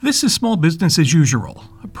This is Small Business as Usual,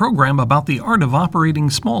 a program about the art of operating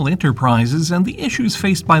small enterprises and the issues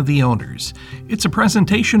faced by the owners. It's a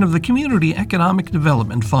presentation of the Community Economic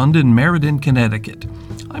Development Fund in Meriden, Connecticut.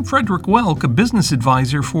 I'm Frederick Welk, a business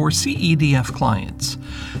advisor for CEDF clients.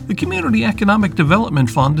 The Community Economic Development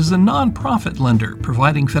Fund is a nonprofit lender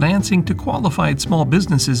providing financing to qualified small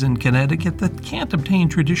businesses in Connecticut that can't obtain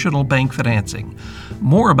traditional bank financing.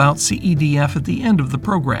 More about CEDF at the end of the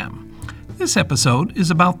program. This episode is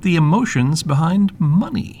about the emotions behind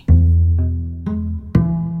money.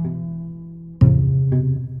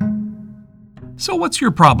 So what's your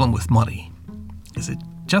problem with money? Is it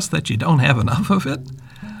just that you don't have enough of it?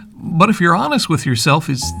 But if you're honest with yourself,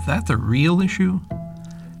 is that the real issue?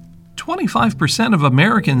 25% of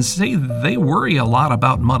Americans say they worry a lot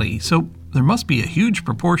about money, so there must be a huge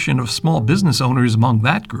proportion of small business owners among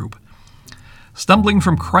that group. Stumbling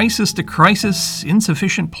from crisis to crisis,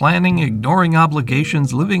 insufficient planning, ignoring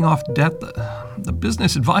obligations, living off debt, the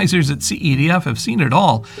business advisors at CEDF have seen it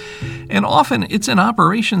all. And often it's in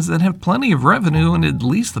operations that have plenty of revenue and at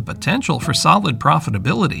least the potential for solid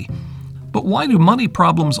profitability. But why do money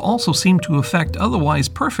problems also seem to affect otherwise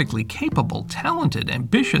perfectly capable, talented,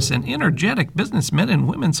 ambitious, and energetic businessmen and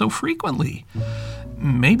women so frequently?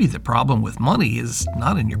 Maybe the problem with money is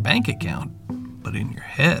not in your bank account, but in your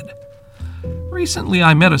head. Recently,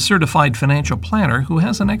 I met a certified financial planner who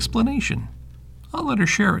has an explanation. I'll let her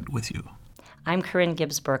share it with you. I'm Corinne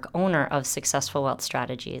Gibbsburg, owner of Successful Wealth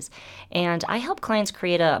Strategies, and I help clients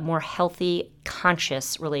create a more healthy,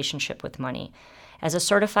 conscious relationship with money. As a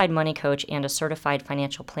certified money coach and a certified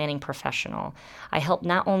financial planning professional, I help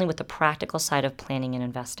not only with the practical side of planning and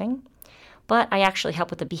investing, but I actually help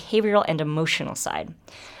with the behavioral and emotional side.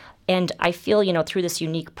 And I feel, through this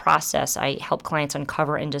unique process, I help clients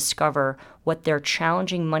uncover and discover what their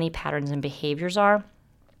challenging money patterns and behaviors are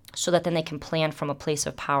so that then they can plan from a place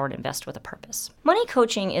of power and invest with a purpose. Money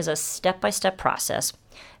coaching is a step-by-step process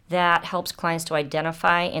that helps clients to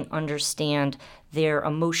identify and understand their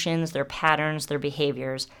emotions, their patterns, their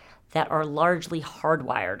behaviors that are largely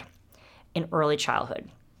hardwired in early childhood.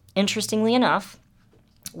 Interestingly enough,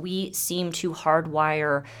 we seem to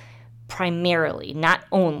hardwire primarily, not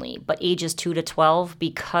only, but ages 2 to 12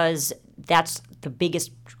 because that's the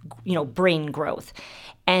biggest, brain growth.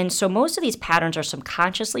 And so most of these patterns are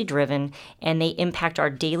subconsciously driven and they impact our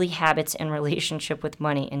daily habits and relationship with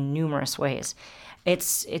money in numerous ways. It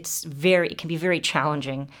can be very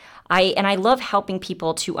challenging. I love helping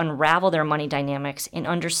people to unravel their money dynamics and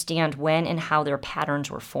understand when and how their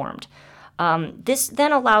patterns were formed. This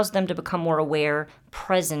then allows them to become more aware,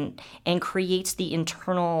 present, and creates the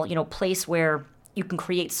internal, place where you can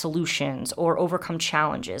create solutions or overcome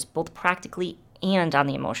challenges, both practically and on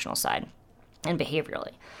the emotional side and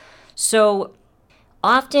behaviorally. So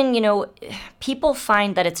often, people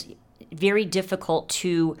find that it's very difficult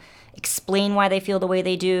to explain why they feel the way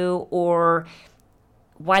they do or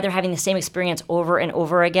why they're having the same experience over and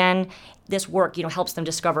over again. This work, helps them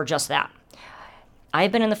discover just that.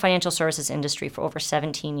 I've been in the financial services industry for over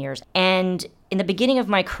 17 years. And in the beginning of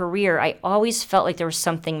my career, I always felt like there was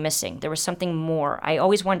something missing. There was something more. I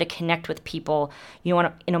always wanted to connect with people,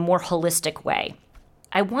 in a more holistic way.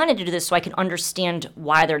 I wanted to do this so I could understand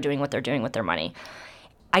why they're doing what they're doing with their money.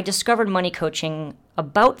 I discovered money coaching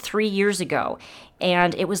about 3 years ago,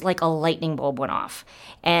 and it was like a lightning bulb went off.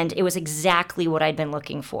 And it was exactly what I'd been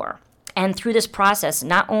looking for. And through this process,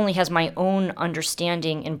 not only has my own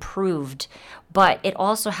understanding improved, but it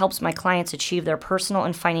also helps my clients achieve their personal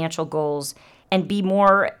and financial goals and be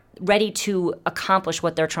more ready to accomplish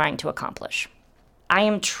what they're trying to accomplish. I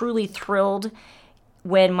am truly thrilled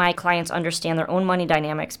when my clients understand their own money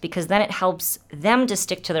dynamics because then it helps them to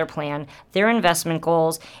stick to their plan, their investment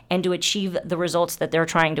goals, and to achieve the results that they're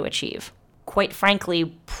trying to achieve. Quite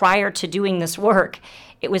frankly, prior to doing this work,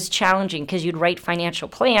 it was challenging because you'd write financial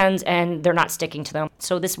plans and they're not sticking to them.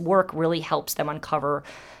 So this work really helps them uncover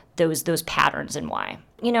those patterns and why.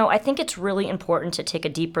 I think it's really important to take a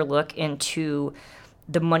deeper look into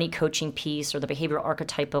the money coaching piece or the behavioral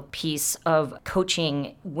archetypal piece of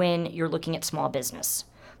coaching when you're looking at small business.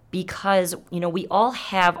 Because, we all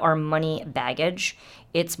have our money baggage.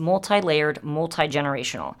 It's multi-layered,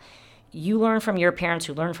 multi-generational. You learn from your parents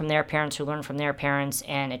who learn from their parents who learn from their parents,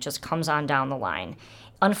 and it just comes on down the line.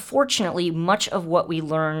 Unfortunately, much of what we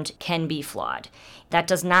learned can be flawed. That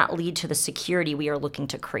does not lead to the security we are looking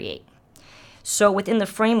to create. So within the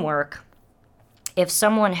framework, if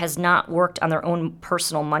someone has not worked on their own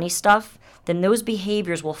personal money stuff, then those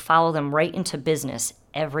behaviors will follow them right into business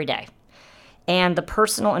every day. And the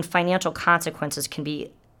personal and financial consequences can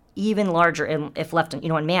be even larger if left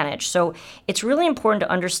unmanaged. So it's really important to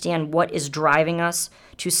understand what is driving us,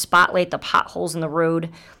 to spotlight the potholes in the road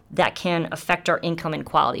that can affect our income and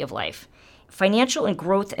quality of life. Financial and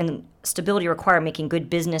growth and stability require making good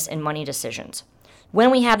business and money decisions.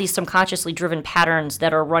 When we have these subconsciously driven patterns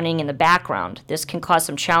that are running in the background, this can cause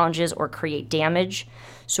some challenges or create damage.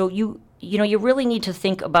 So you really need to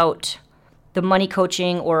think about the money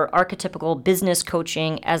coaching or archetypical business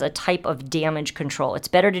coaching as a type of damage control. It's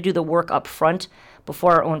better to do the work up front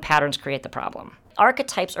before our own patterns create the problem.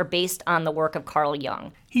 Archetypes are based on the work of Carl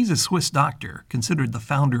Jung. He's a Swiss doctor, considered the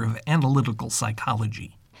founder of analytical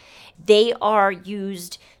psychology. They are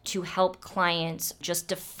used to help clients just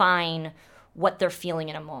define what they're feeling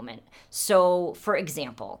in a moment. So, for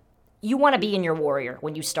example, you want to be in your warrior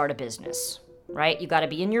when you start a business, right? You got to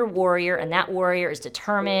be in your warrior, and that warrior is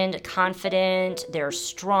determined, confident, they're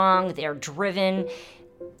strong, they're driven.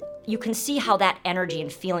 You can see how that energy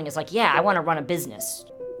and feeling is like, yeah, I want to run a business.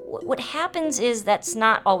 What happens is that's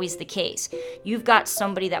not always the case. You've got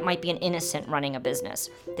somebody that might be an innocent running a business.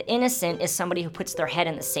 The innocent is somebody who puts their head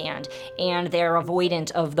in the sand and they're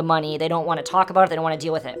avoidant of the money. They don't want to talk about it. They don't want to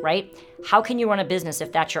deal with it, right? How can you run a business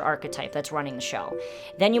if that's your archetype that's running the show?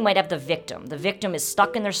 Then you might have the victim. The victim is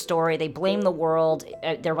stuck in their story. They blame the world.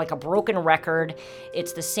 They're like a broken record.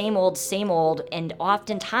 It's the same old, and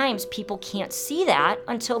oftentimes people can't see that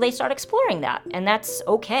until they start exploring that, and that's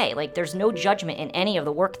okay. Like, there's no judgment in any of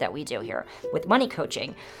the work that we do here with money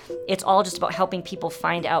coaching. It's all just about helping people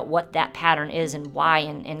find out what that pattern is and why,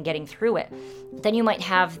 and getting through it. Then you might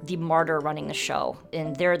have the martyr running the show,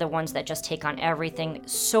 and they're the ones that just take on everything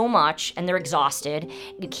so much, and they're exhausted.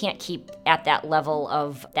 You can't keep at that level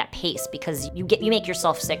of that pace because you make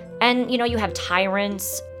yourself sick. And you have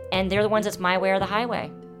tyrants, and they're the ones that's my way or the highway.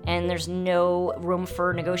 And there's no room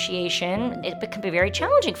for negotiation. It can be very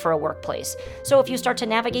challenging for a workplace. So if you start to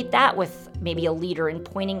navigate that with maybe a leader and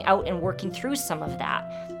pointing out and working through some of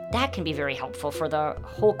that can be very helpful for the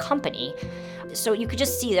whole company. So you could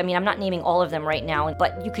just see, I'm not naming all of them right now,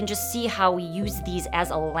 but you can just see how we use these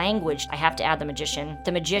as a language. I have to add the magician.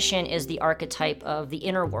 The magician is the archetype of the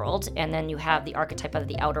inner world, and then you have the archetype of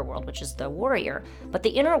the outer world, which is the warrior. But the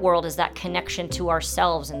inner world is that connection to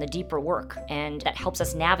ourselves and the deeper work, and that helps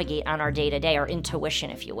us navigate on our day-to-day, our intuition,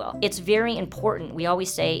 if you will. It's very important. We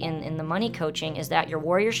always say in the money coaching is that your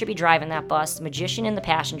warrior should be driving that bus, magician in the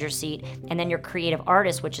passenger seat, and then your creative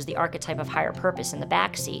artist, which is the archetype of higher purpose, in the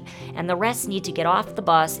back seat. And the rest need to get off the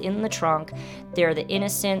bus in the trunk. They're the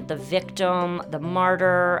innocent, the victim, the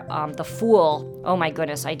martyr, the fool. Oh my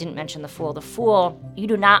goodness, I didn't mention the fool. The fool, you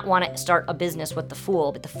do not want to start a business with the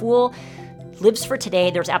fool, but the fool lives for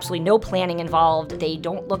today. There's absolutely no planning involved. They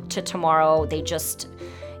don't look to tomorrow.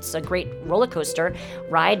 It's a great roller coaster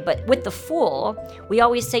ride. But with the fool, we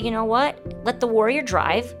always say, you know what? Let the warrior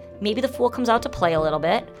drive. Maybe the fool comes out to play a little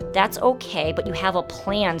bit. That's okay, but you have a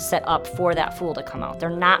plan set up for that fool to come out.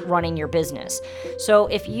 They're not running your business. So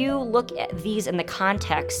if you look at these in the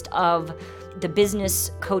context of the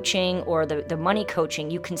business coaching or the money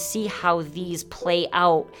coaching, you can see how these play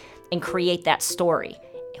out and create that story.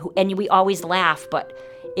 And we always laugh, but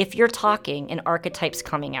if you're talking, an archetype's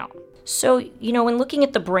coming out. So, when looking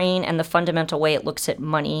at the brain and the fundamental way it looks at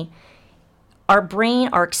money, our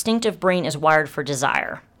instinctive brain is wired for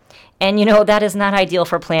desire. And that is not ideal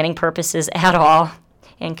for planning purposes at all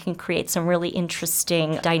and can create some really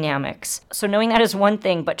interesting dynamics. So knowing that is one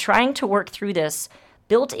thing, but trying to work through this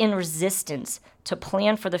built-in resistance to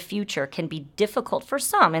plan for the future can be difficult for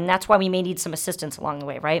some, and that's why we may need some assistance along the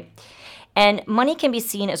way, right? And money can be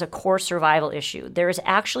seen as a core survival issue. There is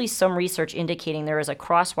actually some research indicating there is a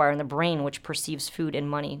crosswire in the brain which perceives food and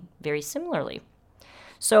money very similarly.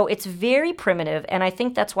 So it's very primitive, and I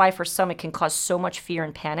think that's why for some it can cause so much fear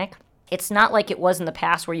and panic. It's not like it was in the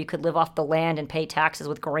past where you could live off the land and pay taxes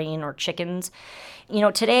with grain or chickens.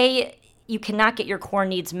 Today you cannot get your core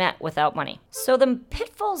needs met without money. So the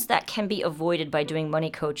pitfalls that can be avoided by doing money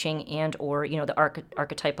coaching and or the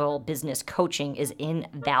archetypal business coaching is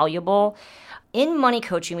invaluable. In money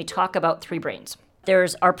coaching, we talk about three brains.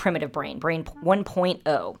 There's our primitive brain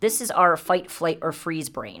 1.0. This is our fight, flight, or freeze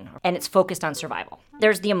brain, and it's focused on survival.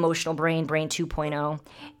 There's the emotional brain 2.0,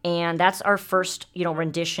 and that's our first,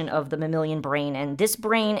 rendition of the mammalian brain. And this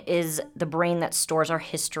brain is the brain that stores our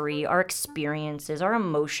history, our experiences, our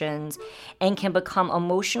emotions, and can become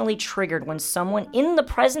emotionally triggered when someone in the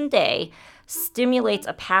present day stimulates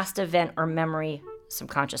a past event or memory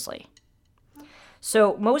subconsciously.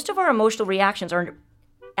 So most of our emotional reactions are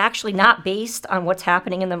actually not based on what's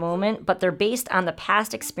happening in the moment, but they're based on the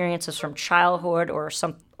past experiences from childhood or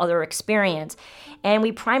some other experience. And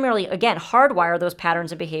we primarily, again, hardwire those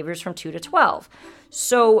patterns and behaviors from 2 to 12.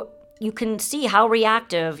 So you can see how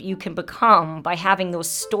reactive you can become by having those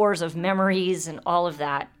stores of memories and all of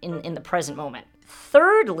that in the present moment.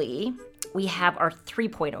 Thirdly, we have our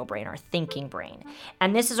 3.0 brain, our thinking brain.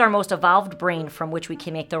 And this is our most evolved brain from which we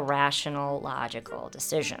can make the rational, logical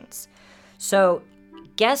decisions. So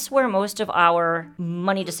guess where most of our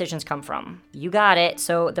money decisions come from? You got it.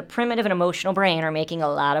 So the primitive and emotional brain are making a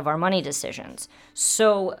lot of our money decisions.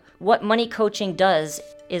 So what money coaching does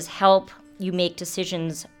is help you make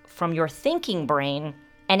decisions from your thinking brain.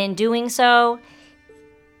 And in doing so,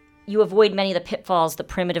 you avoid many of the pitfalls the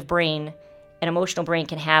primitive brain and emotional brain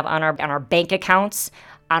can have on our bank accounts,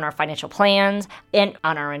 on our financial plans, and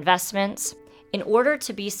on our investments. In order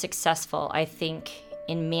to be successful, I think,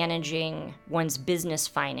 in managing one's business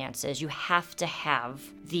finances, you have to have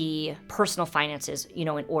the personal finances, in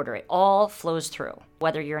order. It all flows through.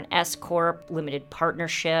 Whether you're an S Corp, limited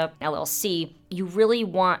partnership, LLC, you really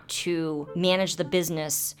want to manage the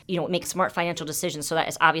business, make smart financial decisions so that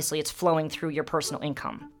it's flowing through your personal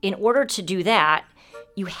income. In order to do that,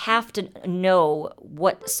 you have to know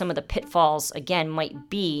what some of the pitfalls, again, might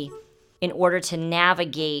be in order to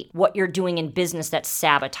navigate what you're doing in business that's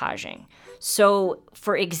sabotaging. So,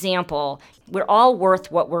 for example, we're all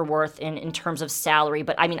worth what we're worth in terms of salary,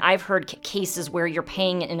 but I've heard cases where you're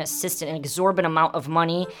paying an assistant an exorbitant amount of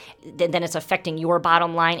money, then it's affecting your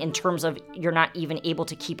bottom line in terms of you're not even able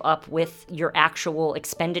to keep up with your actual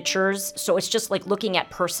expenditures. So it's just like looking at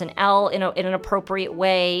personnel in an appropriate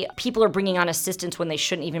way. People are bringing on assistants when they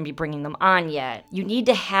shouldn't even be bringing them on yet. You need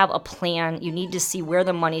to have a plan. You need to see where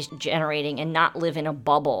the money's generating and not live in a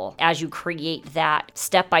bubble as you create that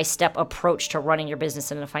step-by-step approach to running your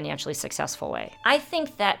business in a financially successful way. I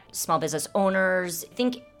think that small business owners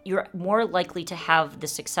think you're more likely to have the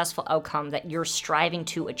successful outcome that you're striving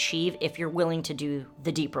to achieve if you're willing to do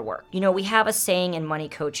the deeper work. We have a saying in money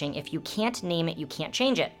coaching, if you can't name it, you can't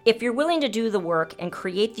change it. If you're willing to do the work and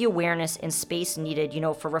create the awareness and space needed,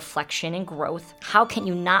 for reflection and growth, how can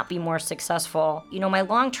you not be more successful? My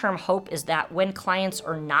long-term hope is that when clients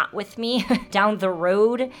are not with me down the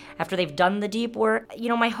road after they've done the deep work,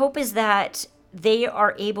 my hope is that they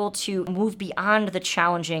are able to move beyond the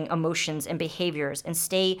challenging emotions and behaviors and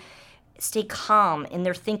stay calm in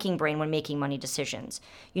their thinking brain when making money decisions.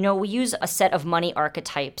 We use a set of money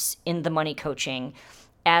archetypes in the money coaching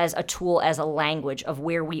as a tool, as a language of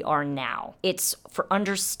where we are now. It's for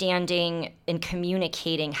understanding and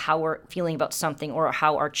communicating how we're feeling about something or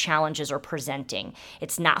how our challenges are presenting.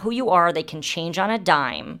 It's not who you are. They can change on a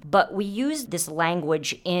dime. But we use this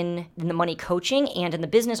language in the money coaching and in the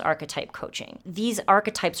business archetype coaching. These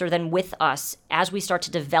archetypes are then with us as we start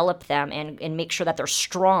to develop them and make sure that they're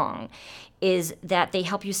strong, is that they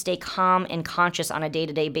help you stay calm and conscious on a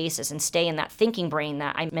day-to-day basis and stay in that thinking brain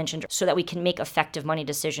that I mentioned so that we can make effective money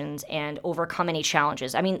decisions and overcome any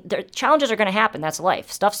challenges. The challenges are going to happen. That's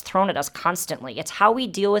life. Stuff's thrown at us constantly. It's how we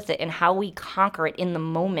deal with it and how we conquer it in the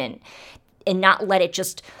moment and not let it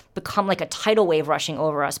just become like a tidal wave rushing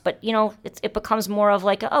over us. But, it becomes more of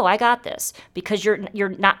like, oh, I got this, because you're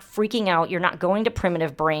not freaking out. You're not going to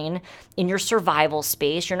primitive brain in your survival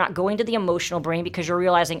space. You're not going to the emotional brain because you're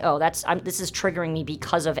realizing, oh, this is triggering me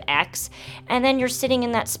because of X. And then you're sitting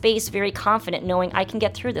in that space very confident, knowing I can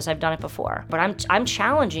get through this. I've done it before. But I'm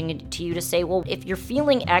challenging to you to say, well, if you're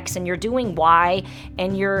feeling X and you're doing Y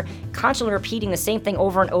and you're constantly repeating the same thing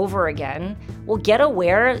over and over again, well, get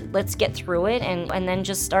aware. Let's get through it and then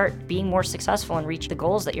just start being more successful and reach the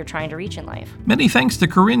goals that you're trying to reach in life. Many thanks to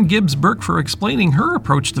Corinne Gibbs Burke for explaining her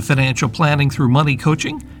approach to financial planning through money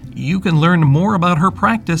coaching. You can learn more about her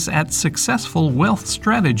practice at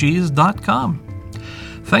successfulwealthstrategies.com.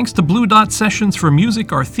 Thanks to Blue Dot Sessions for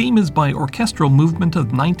music. Our theme is by Orchestral Movement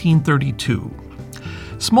of 1932.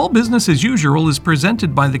 Small Business as Usual is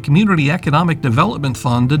presented by the Community Economic Development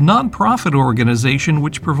Fund, a nonprofit organization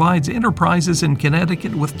which provides enterprises in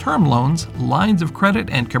Connecticut with term loans, lines of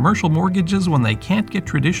credit, and commercial mortgages when they can't get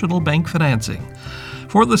traditional bank financing.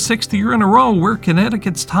 For the 6th year in a row, we're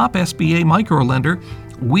Connecticut's top SBA microlender.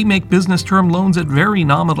 We make business term loans at very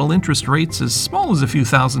nominal interest rates as small as a few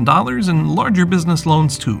 $1,000s and larger business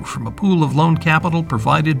loans too, from a pool of loan capital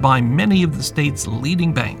provided by many of the state's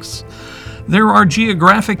leading banks. There are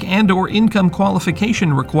geographic and/or income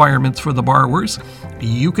qualification requirements for the borrowers.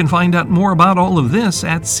 You can find out more about all of this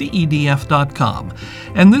at cedf.com.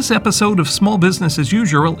 And this episode of Small Business as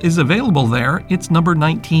Usual is available there. It's number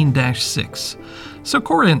 19-6. So,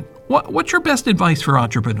 Corinne, what's your best advice for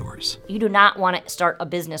entrepreneurs? You do not want to start a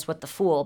business with the fool.